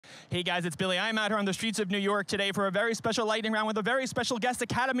Hey guys, it's Billy. I'm out here on the streets of New York today for a very special lightning round with a very special guest,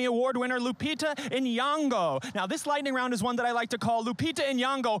 Academy Award winner Lupita Nyong'o. Now, this lightning round is one that I like to call Lupita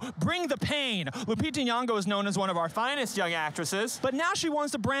Nyong'o Bring the Pain. Lupita Nyong'o is known as one of our finest young actresses, but now she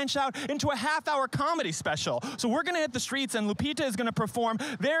wants to branch out into a half-hour comedy special. So we're gonna hit the streets and Lupita is gonna perform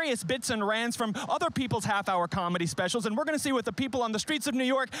various bits and rants from other people's half-hour comedy specials, and we're gonna see what the people on the streets of New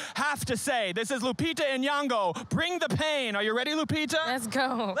York have to say. This is Lupita Nyong'o Bring the Pain. Are you ready, Lupita? Let's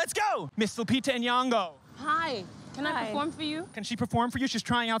go. Let's go! Miss Lupita Nyong'o. Hi. Can I perform for you? Can she perform for you? She's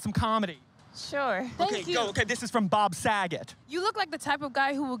trying out some comedy. Sure. Okay, go. Okay, this is from Bob Saget. You look like the type of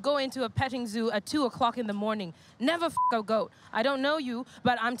guy who would go into a petting zoo at 2 o'clock in the morning. Never f a goat. I don't know you,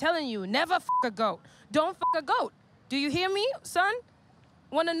 but I'm telling you, never f a goat. Don't f a goat. Do you hear me, son?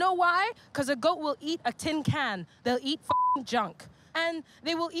 Wanna know why? Because a goat will eat a tin can. They'll eat f***ing junk. And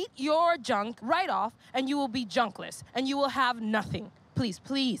they will eat your junk right off, and you will be junkless, and you will have nothing. Please,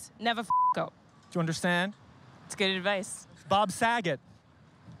 please, never f a goat. Do you understand? It's good advice. Bob Saget.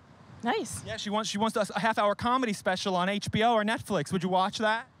 Nice. Yeah, she wants a half-hour comedy special on HBO or Netflix. Would you watch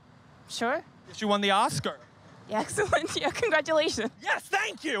that? Sure. She won the Oscar. Yeah, excellent. Yeah, congratulations. Yes,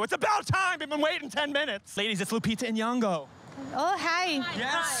 thank you. It's about time. We've been waiting 10 minutes. Ladies, it's Lupita Oh, Nyong'o. hi.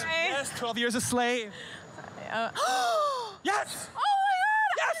 Yes, Hi. yes, 12 years a slave. Yes! Oh my God!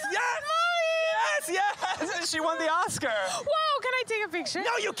 Yes, yes! Yes, yes! She won the Oscar. Whoa, can I take a picture?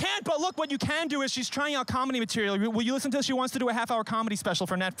 No, you can't, but look, what you can do is she's trying out comedy material. Will you listen to this? She wants to do a half-hour comedy special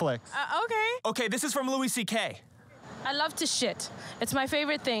for Netflix. Okay. Okay, this is from Louis C.K. I love to shit. It's my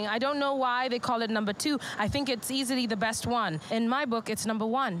favorite thing. I don't know why they call it number 2. I think it's easily the best one. In my book, it's number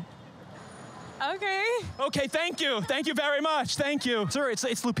 1. Okay. Okay, thank you. Thank you very much. Thank you. Sir, it's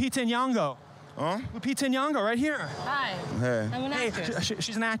Lupita Nyong'o. Huh? Lupita Nyong'o, right here. Hi. Hey. I'm an actress.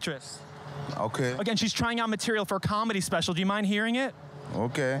 She's an actress. Okay. Again, she's trying out material for a comedy special. Do you mind hearing it?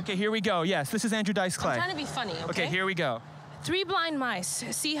 Okay. Okay, here we go. Yes, this is Andrew Dice Clay. I'm trying to be funny, okay? Okay, here we go. 3 blind mice.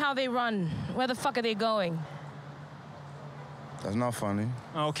 See how they run. Where the fuck are they going? That's not funny.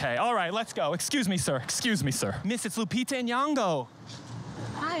 Okay, all right, let's go. Excuse me, sir. Excuse me, sir. Miss, it's Lupita Nyong'o.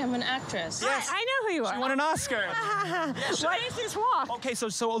 Hi, I'm an actress. Yes. I know who you are. She won an Oscar. What is this walk? Okay, so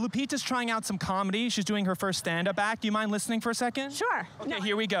Lupita's trying out some comedy. She's doing her first stand-up act. Do you mind listening for a second? Sure. Okay,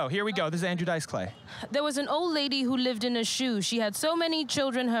 here we go. Here we go. This is Andrew Dice Clay. There was an old lady who lived in a shoe. She had so many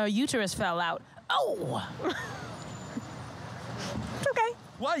children, her uterus fell out. Oh! Okay.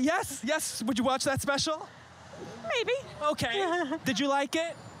 What? Yes, yes. Would you watch that special? Maybe. Okay. Did you like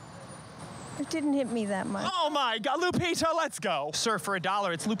it? It didn't hit me that much. Oh my God, Lupita, let's go. Sir, for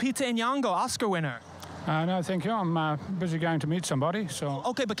 $1, it's Lupita Nyong'o, Oscar winner. No, thank you. I'm busy going to meet somebody, so...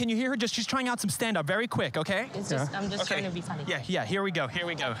 Okay, but can you hear her? She's trying out some stand-up very quick, okay? It's just, I'm just Okay. trying to be funny. Yeah, here we go, here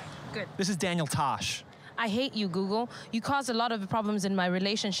we go. Good. This is Daniel Tosh. I hate you, Google. You cause a lot of problems in my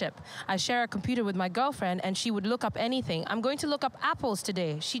relationship. I share a computer with my girlfriend, and she would look up anything. I'm going to look up apples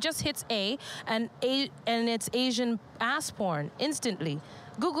today. She just hits A, and it's Asian ass porn instantly.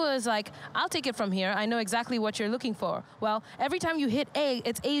 Google is like, I'll take it from here. I know exactly what you're looking for. Well, every time you hit A,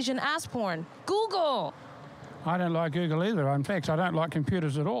 it's Asian ass porn. Google! I don't like Google either. In fact, I don't like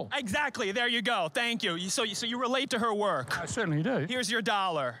computers at all. Exactly, there you go. Thank you. So you relate to her work. I certainly do. Here's your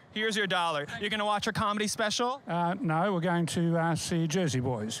 $1. Here's your $1. You're gonna watch her comedy special? No, we're going to see Jersey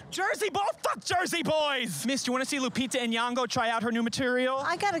Boys. Jersey Boys? Fuck Jersey Boys! Miss, do you wanna see Lupita Nyong'o try out her new material?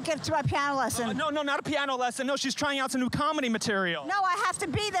 I gotta get to my piano lesson. No, not a piano lesson. No, she's trying out some new comedy material. No, I have to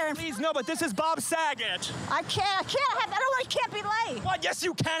be there. Please, no, but this is Bob Saget. I can't I can't be late. What? Yes,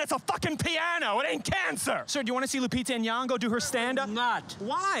 you can. It's a fucking piano. It ain't cancer. Sir, do you want to see Lupita Nyong'o do her stand-up? Not.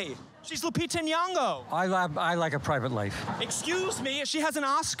 Why? She's Lupita Nyong'o. I like a private life. Excuse me, she has an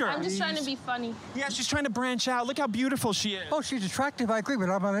Oscar. I'm just trying to be funny. Yeah, she's trying to branch out. Look how beautiful she is. Oh, she's attractive, I agree, but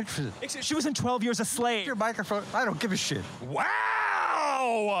I'm not interested. She was in 12 Years a Slave. Your microphone, I don't give a shit.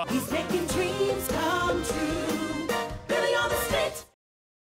 Wow! He's making dreams come